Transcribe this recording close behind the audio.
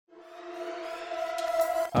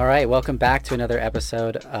All right, welcome back to another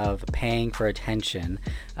episode of Paying for Attention.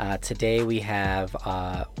 Today we have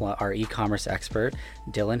our e-commerce expert,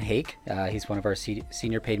 Dylan Hake. He's one of our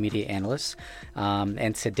senior paid media analysts.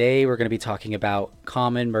 And today we're going to be talking about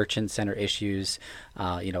common merchant center issues,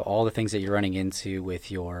 all the things that you're running into with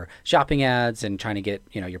your shopping ads and trying to get,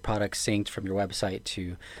 your products synced from your website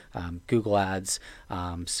to Google Ads.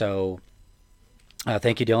 So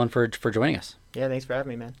thank you, Dylan, for joining us. Yeah, thanks for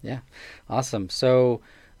having me, man. Yeah, awesome. So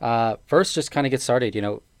first, just kind of get started.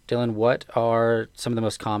 Dylan, what are some of the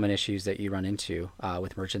most common issues that you run into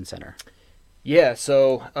with Merchant Center? Yeah,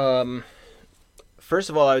 so first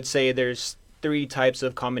of all, I would say there's three types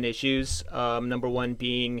of common issues. Number one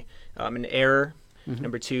being an error,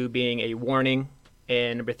 number two being a warning,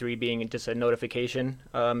 and number three being just a notification,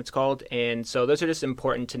 it's called. And so those are just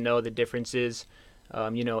important to know the differences.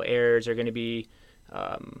 Errors are going to be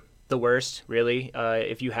the worst, really.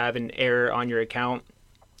 If you have an error on your account,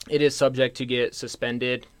 it is subject to get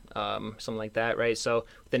suspended, something like that, right? So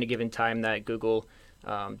within a given time that Google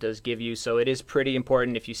does give you. So it is pretty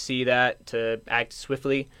important if you see that to act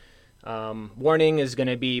swiftly. Warning is going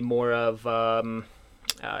to be more of,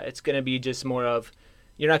 it's going to be just more of,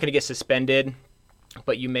 you're not going to get suspended,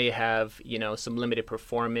 but you may have, some limited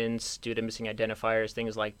performance due to missing identifiers,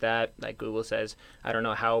 things like that. Like Google says, I don't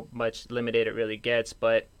know how much limited it really gets,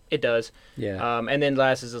 but it does. Yeah. And then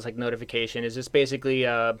last is just like notification. Is just basically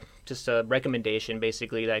just a recommendation,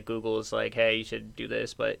 basically, that Google is like, hey, you should do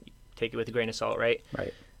this, but take it with a grain of salt, right?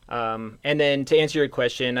 Right. And then to answer your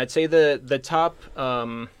question, I'd say the top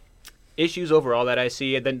issues overall that I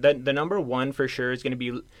see, the number one for sure is going to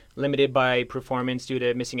be limited by performance due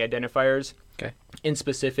to missing identifiers. Okay. In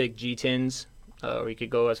specific GTINs, or you could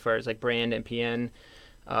go as far as like brand and PN,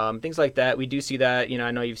 things like that. We do see that.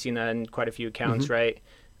 I know you've seen that in quite a few accounts, right?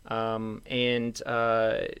 Really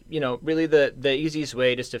the easiest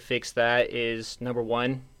way just to fix that is, number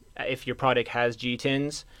one, if your product has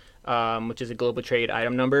GTINs, which is a global trade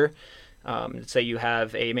item number. Let's say you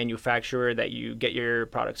have a manufacturer that you get your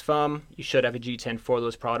products from, you should have a GTIN for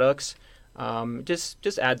those products.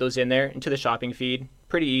 Just add those in there into the shopping feed.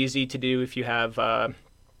 Pretty easy to do if you have a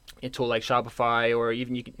tool like Shopify, or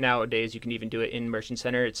even nowadays you can even do it in Merchant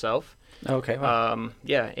Center itself. Okay. Wow.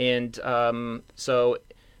 So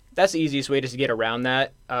that's the easiest way just to get around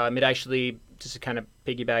that. It actually, just to kind of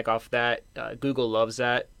piggyback off that, Google loves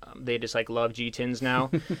that. They just love GTINs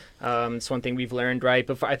now. It's one thing we've learned, right?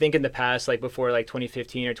 Before, I think in the past, before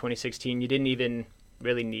 2015 or 2016, you didn't even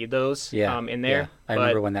really need those in there. Yeah. I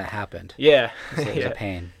remember when that happened. Yeah. So it was a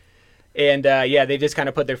pain. And they just kind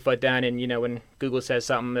of put their foot down, and when Google says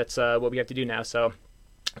something, that's what we have to do now. So,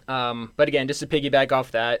 but again, just to piggyback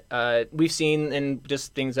off that, we've seen, and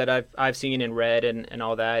just things that I've seen and read and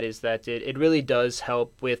all that, is that it really does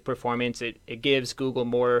help with performance. It gives Google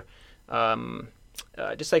more, more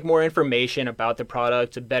information about the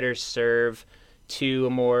product to better serve to a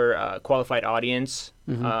more qualified audience.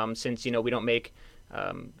 Since we don't make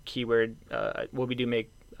keyword, we do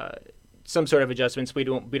make some sort of adjustments. We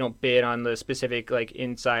don't bid on the specific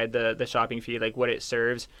inside the shopping feed, what it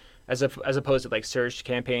serves, as opposed to search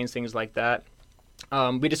campaigns, things like that.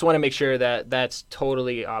 We just want to make sure that that's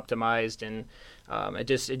totally optimized, and it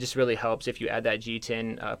just really helps if you add that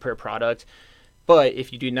GTIN per product. But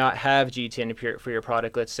if you do not have GTIN for your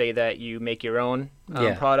product, let's say that you make your own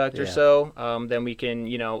product or so, then we can,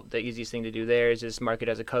 the easiest thing to do there is just mark it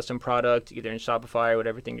as a custom product, either in Shopify or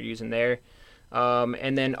whatever thing you're using there.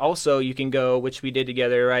 And then also you can go, which we did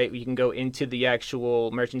together, right? You can go into the actual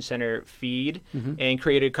Merchant Center feed and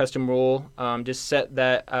create a custom rule. Just set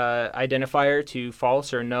that identifier to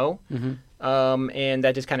false or no. And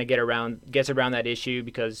that just kind of gets around that issue,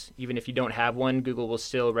 because even if you don't have one, Google will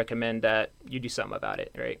still recommend that you do something about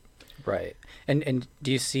it, right? Right. And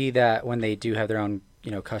do you see that when they do have their own,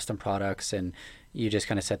 custom products, and you just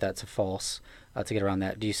kind of set that to false to get around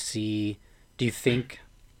that? Do you think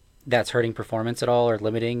that's hurting performance at all, or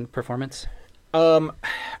limiting performance? I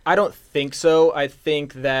don't think so. I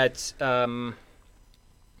think that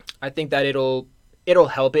it'll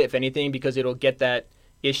help it, if anything, because it'll get that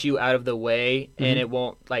issue out of the way, and it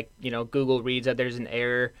won't Google reads that there's an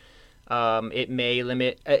error. It may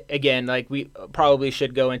limit, again, we probably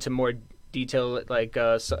should go into more detail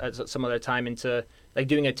some other time into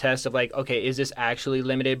doing a test of okay, is this actually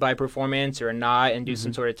limited by performance or not, and do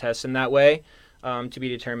some sort of test in that way. To be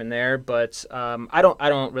determined there, but I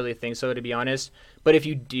don't really think so, to be honest. But if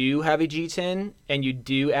you do have a GTIN and you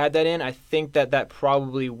do add that in, I think that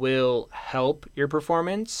probably will help your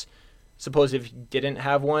performance. Suppose if you didn't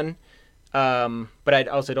have one, but I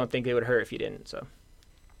also don't think it would hurt if you didn't. So,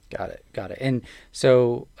 got it. And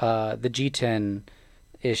so the GTIN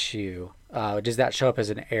issue, does that show up as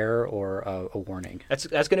an error or a warning? That's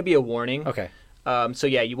going to be a warning. Okay. So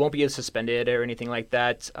yeah, you won't be suspended or anything like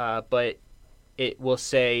that. But it will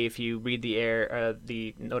say, if you read the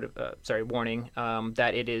warning,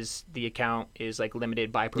 that the account is like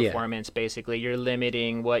limited by performance. Yeah. Basically, you're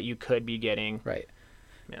limiting what you could be getting. Right.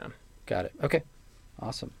 Yeah. Got it. Okay.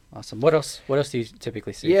 Awesome. What else do you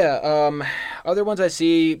typically see? Yeah. Other ones I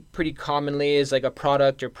see pretty commonly is like a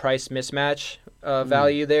product or price mismatch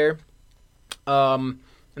value there. And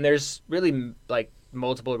there's really like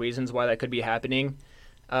multiple reasons why that could be happening.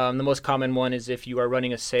 The most common one is if you are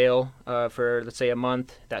running a sale for, let's say, a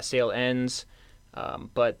month, that sale ends,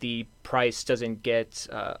 but the price doesn't get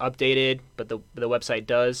updated, but the website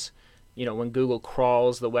does. When Google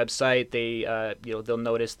crawls the website, they'll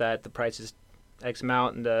notice that the price is X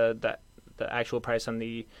amount and the actual price on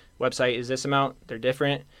the website is this amount. They're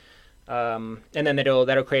different. And then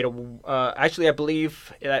that'll create actually, I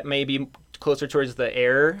believe that may be closer towards the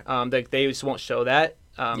error. They just won't show that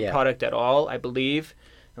product at all, I believe.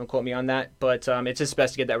 Don't quote me on that, but it's just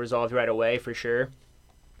best to get that resolved right away for sure.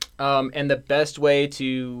 And the best way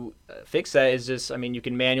to fix that is just, you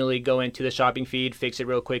can manually go into the shopping feed, fix it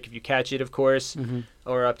real quick if you catch it, of course,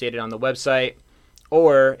 or update it on the website.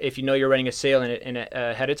 Or if you know you're running a sale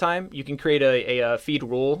ahead of time, you can create a feed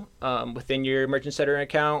rule within your Merchant Center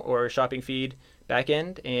account or shopping feed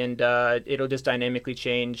backend, and it'll just dynamically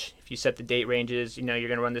change. If you set the date ranges, you're going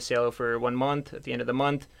to run the sale for 1 month. At the end of the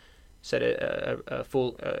month, set a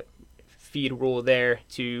full feed rule there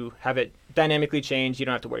to have it dynamically change. You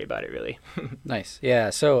don't have to worry about it, really. Nice.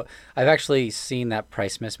 Yeah. So I've actually seen that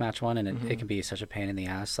price mismatch one, and it can be such a pain in the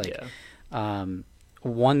ass.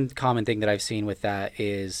 One common thing that I've seen with that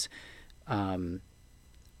is,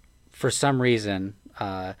 for some reason,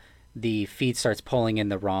 the feed starts pulling in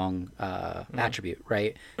the wrong attribute,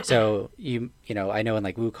 right? So I know in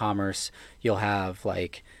like WooCommerce, you'll have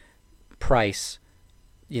like price,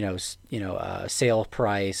 sale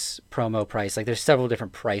price, promo price. Like there's several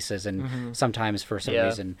different prices, and sometimes for some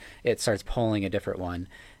reason it starts pulling a different one,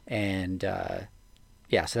 and so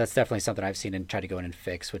that's definitely something I've seen and tried to go in and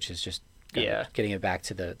fix, which is just getting it back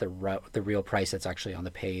to the real price that's actually on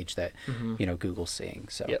the page that Google's seeing.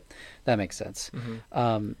 So that makes sense.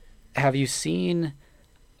 Have you seen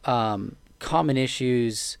common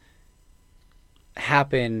issues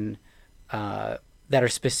happen that are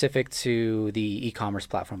specific to the e-commerce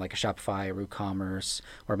platform, like a Shopify or WooCommerce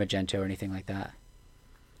or Magento or anything like that?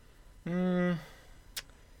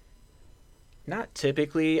 Not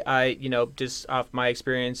typically. Just off my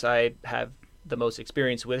experience, I have the most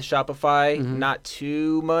experience with Shopify, not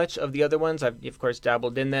too much of the other ones. I've of course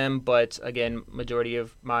dabbled in them, but again, majority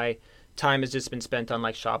of my time has just been spent on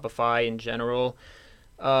like Shopify in general.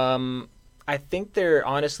 I think they're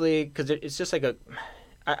honestly, because it's just like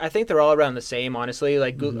I think they're all around the same, honestly.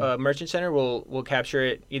 Like Google, Merchant Center will capture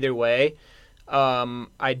it either way.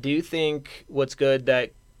 I do think what's good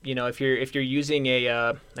that if you're using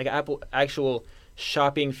a like Apple actual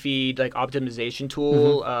shopping feed like optimization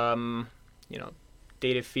tool,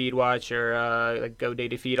 Data Feed Watch or like Go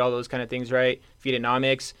Data Feed, all those kind of things, right?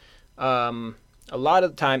 Feedonomics. A lot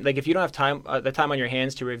of the time, like if you don't have the time on your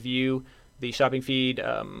hands to review the shopping feed,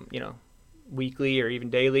 weekly or even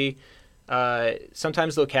daily,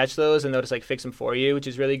 sometimes they'll catch those and they'll just like fix them for you, which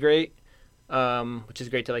is really great. Which is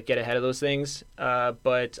great to like get ahead of those things.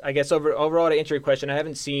 But I guess overall, to answer your question, I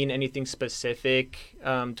haven't seen anything specific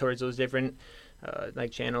towards those different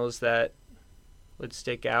like channels that would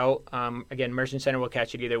stick out. Again, Merchant Center will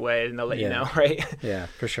catch it either way, and they'll let you know, right? Yeah,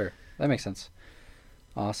 for sure. That makes sense.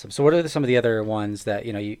 Awesome. So what are some of the other ones that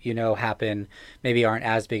happen, maybe aren't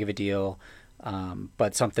as big of a deal,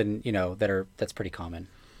 but something that's pretty common?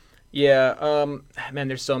 Yeah, man,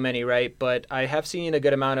 there's so many, right? But I have seen a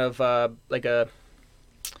good amount of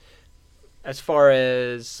as far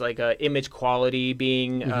as like image quality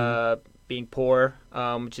being poor,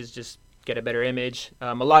 which is just get a better image.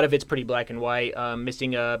 A lot of it's pretty black and white,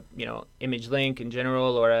 missing a image link in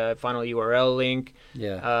general or a final URL link.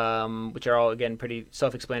 Yeah. Which are all again pretty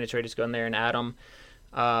self-explanatory. Just go in there and add them.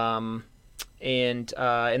 And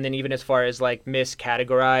then even as far as like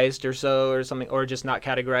miscategorized or something, or just not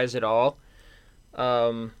categorized at all,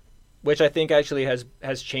 which I think actually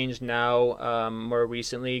has changed now more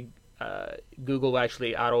recently. Google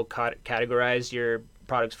actually auto categorize your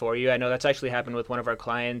products for you. I know that's actually happened with one of our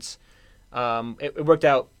clients. It worked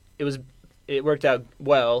out. It worked out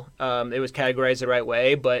well. It was categorized the right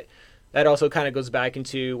way, but that also kind of goes back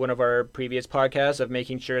into one of our previous podcasts of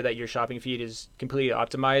making sure that your shopping feed is completely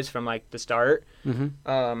optimized from like the start.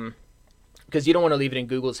 because you don't want to leave it in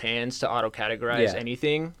Google's hands to auto-categorize Yeah.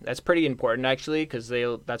 anything. That's pretty important, actually, because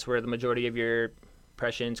that's where the majority of your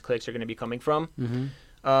impressions, clicks are going to be coming from.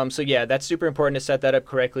 Mm-hmm. So yeah, that's super important to set that up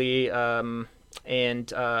correctly. Again,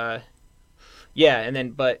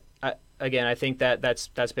 I think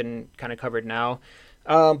that's been kind of covered now.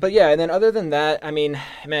 But yeah, and then other than that, I mean,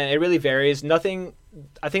 man, it really varies. Nothing.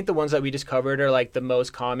 I think the ones that we just covered are like the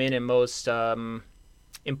most common and most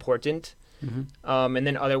important. Mm-hmm. And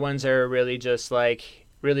then other ones are really just like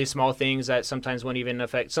really small things that sometimes won't even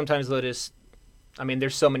affect. Sometimes they'll just. I mean,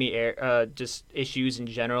 there's so many just issues in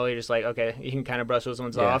general. You're just like, okay, you can kind of brush those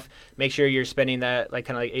ones off. Make sure you're spending that like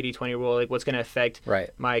kind of like 80-20 rule, like what's going to affect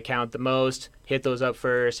my account the most. Hit those up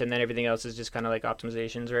first, and then everything else is just kind of like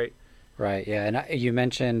optimizations, right? Right. Yeah. And you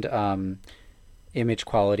mentioned image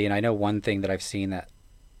quality, and I know one thing that I've seen that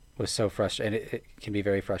was so frustrating, and it can be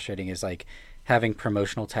very frustrating, is like having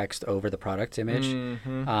promotional text over the product image,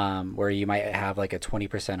 where you might have like a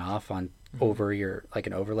 20% off on over your, like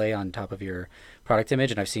an overlay on top of your product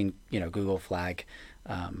image. And I've seen, Google flag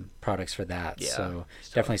products for that. So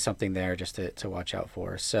definitely something there just to watch out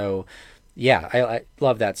for. So yeah, I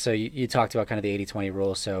love that. So you talked about kind of the 80-20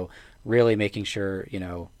 rule. So really making sure,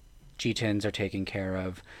 GTINs are taken care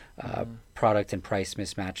of, product and price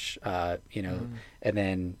mismatch, and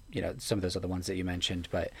then, some of those other ones that you mentioned,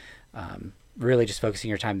 but really just focusing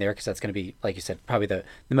your time there, because that's going to be, like you said, probably the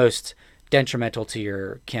most detrimental to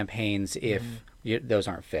your campaigns if those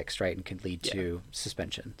aren't fixed, right, and can lead to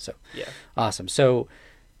suspension. So awesome. So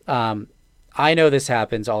I know this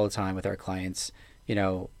happens all the time with our clients,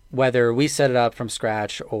 whether we set it up from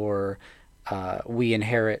scratch or we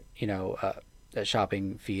inherit, a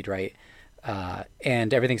shopping feed, right?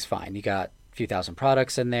 And everything's fine. You got a few thousand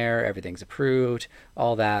products in there, everything's approved,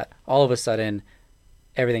 all that. All of a sudden,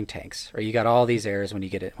 everything tanks, or you got all these errors when you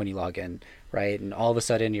log in, right? And all of a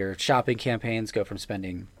sudden your shopping campaigns go from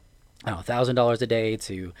spending $1,000 a day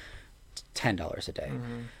to $10 a day.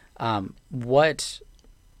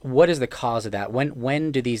 What is the cause of that?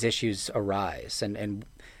 When do these issues arise, and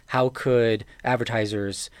how could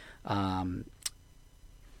advertisers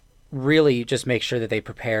really just make sure that they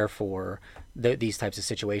prepare for these types of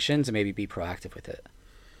situations and maybe be proactive with it?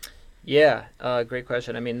 Yeah, great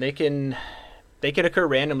question. I mean, they can occur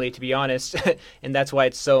randomly, to be honest, and that's why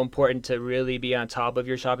it's so important to really be on top of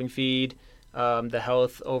your shopping feed, the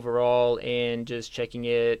health overall, and just checking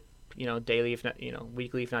it, daily, if not,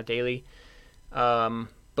 weekly, if not daily.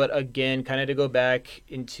 But again, kind of to go back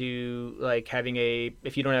into like having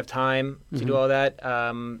if you don't have time to do all that,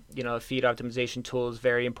 a feed optimization tool is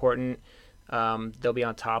very important. They'll be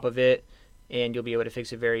on top of it, and you'll be able to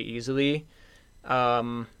fix it very easily.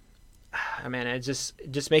 It's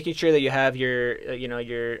just making sure that you have your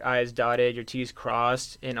your I's dotted, your T's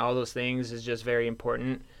crossed, and all those things is just very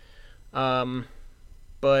important.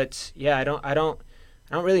 But yeah, I don't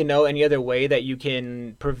really know any other way that you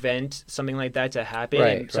can prevent something like that to happen.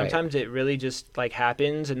 Right, and sometimes it really just like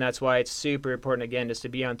happens, and that's why it's super important, again, just to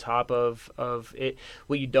be on top of it.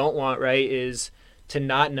 What you don't want, right, is to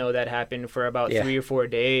not know that happened for about 3 or 4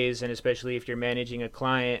 days, and especially if you're managing a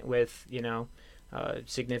client with, a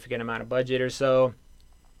significant amount of budget or so.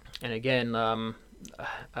 And again,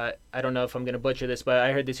 I don't know if I'm going to butcher this, but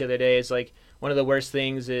I heard this the other day, is like one of the worst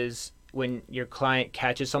things is when your client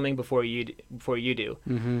catches something before you do.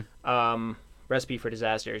 Recipe for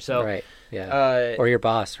disaster. So right, or your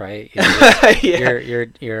boss, right?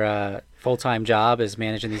 Your full-time job is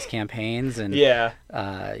managing these campaigns, and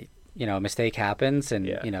a mistake happens,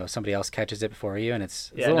 and somebody else catches it before you, and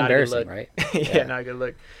it's a little embarrassing, right? Not a good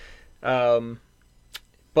look.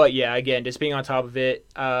 But yeah, again, just being on top of it,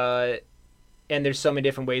 and there's so many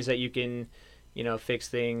different ways that you can, fix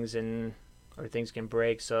things or things can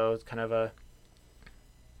break. So it's kind of a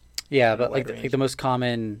but like the most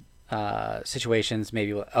common situations,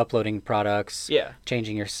 maybe uploading products,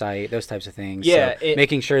 changing your site, those types of things. So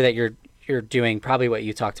making sure that you're doing probably what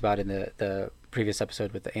you talked about in the previous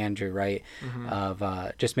episode with Andrew, right? Of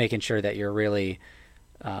just making sure that you're really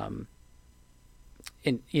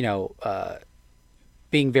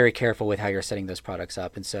being very careful with how you're setting those products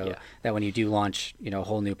up, and so that when you do launch, a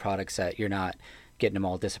whole new product set, you're not getting them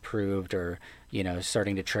all disapproved or,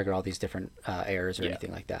 starting to trigger all these different errors or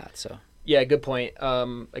anything like that. So yeah, good point.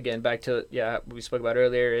 Again, back to what we spoke about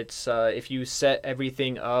earlier. It's if you set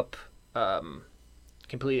everything up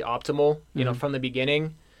completely optimal, from the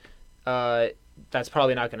beginning, that's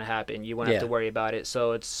probably not going to happen. You won't have to worry about it.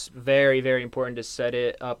 So it's very, very important to set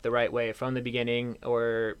it up the right way from the beginning,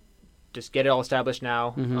 or just get it all established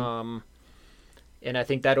now. And I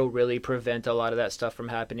think that'll really prevent a lot of that stuff from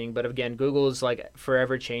happening. But again, Google is like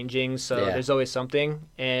forever changing, so there's always something.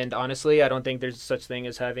 And honestly, I don't think there's such thing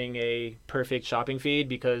as having a perfect shopping feed,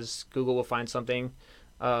 because Google will find something,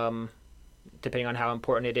 depending on how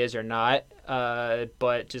important it is or not.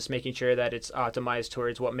 But just making sure that it's optimized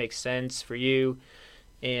towards what makes sense for you,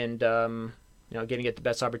 and getting it the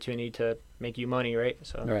best opportunity to make you money, right?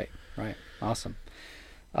 So right, awesome.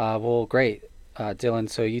 Well, great. Dylan,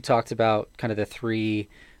 so you talked about kind of the three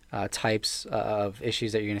types of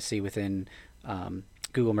issues that you're going to see within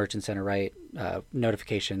Google Merchant Center, right?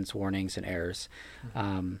 Notifications, warnings, and errors.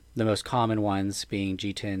 The most common ones being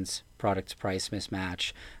GTINs, product price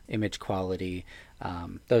mismatch, image quality,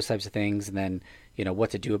 those types of things, and then what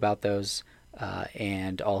to do about those,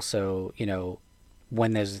 and also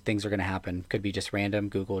when those things are going to happen. Could be just random,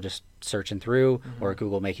 Google just searching through, or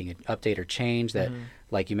Google making an update or change that,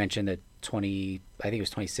 like you mentioned, that I think it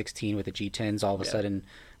was 2016 with the GTINs all of a sudden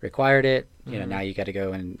required it. Now you got to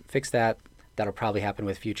go and fix that. That'll probably happen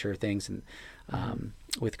with future things and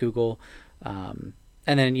with Google. And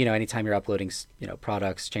then, anytime you're uploading,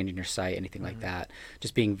 products, changing your site, anything like that,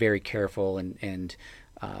 just being very careful and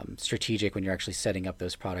strategic when you're actually setting up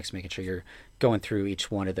those products, making sure you're going through each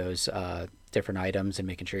one of those different items and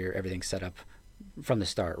making sure everything's set up from the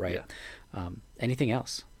start, right? Anything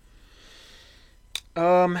else?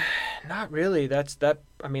 Not really. That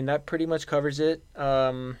pretty much covers it.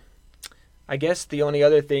 I guess the only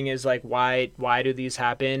other thing is like, why do these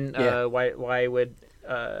happen? Why would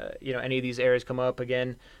any of these errors come up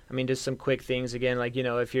again? Just some quick things again, like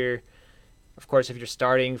if you're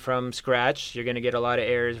starting from scratch, you're going to get a lot of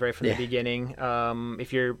errors right from the beginning.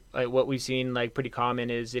 If you're what we've seen pretty common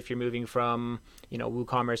is if you're moving from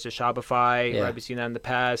WooCommerce to Shopify, right? We've seen that in the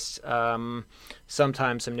past.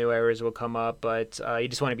 Sometimes some new errors will come up, but you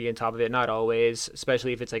just want to be on top of it. Not always,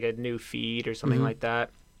 especially if it's like a new feed or something like that.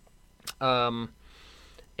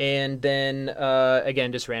 And then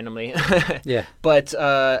again, just randomly. But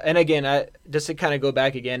and again, just to kind of go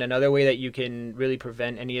back again, another way that you can really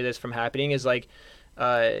prevent any of this from happening is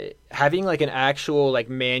having an actual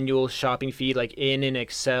manual shopping feed in an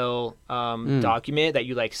Excel document that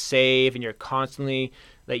you save, and you're constantly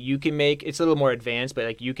you can make. It's a little more advanced,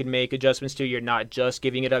 but you can make adjustments to. You're not just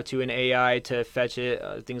giving it up to an AI to fetch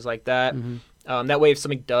it, things like that. That way, if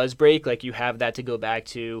something does break, you have that to go back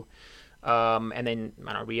to. And then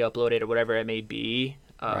re-upload it or whatever it may be.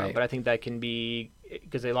 But I think that can be,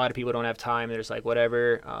 because a lot of people don't have time. They're just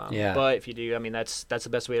whatever. But if you do, that's the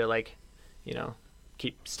best way to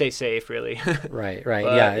stay safe, really. Right.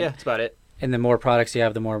 But, that's about it. And the more products you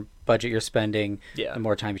have, the more budget you're spending, the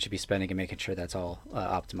more time you should be spending and making sure that's all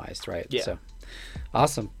optimized, right? So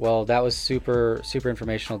awesome. Well, that was super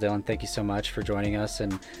informational, Dylan. Thank you so much for joining us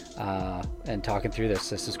and talking through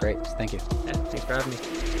this. This is great. Thank you. Thanks for having me.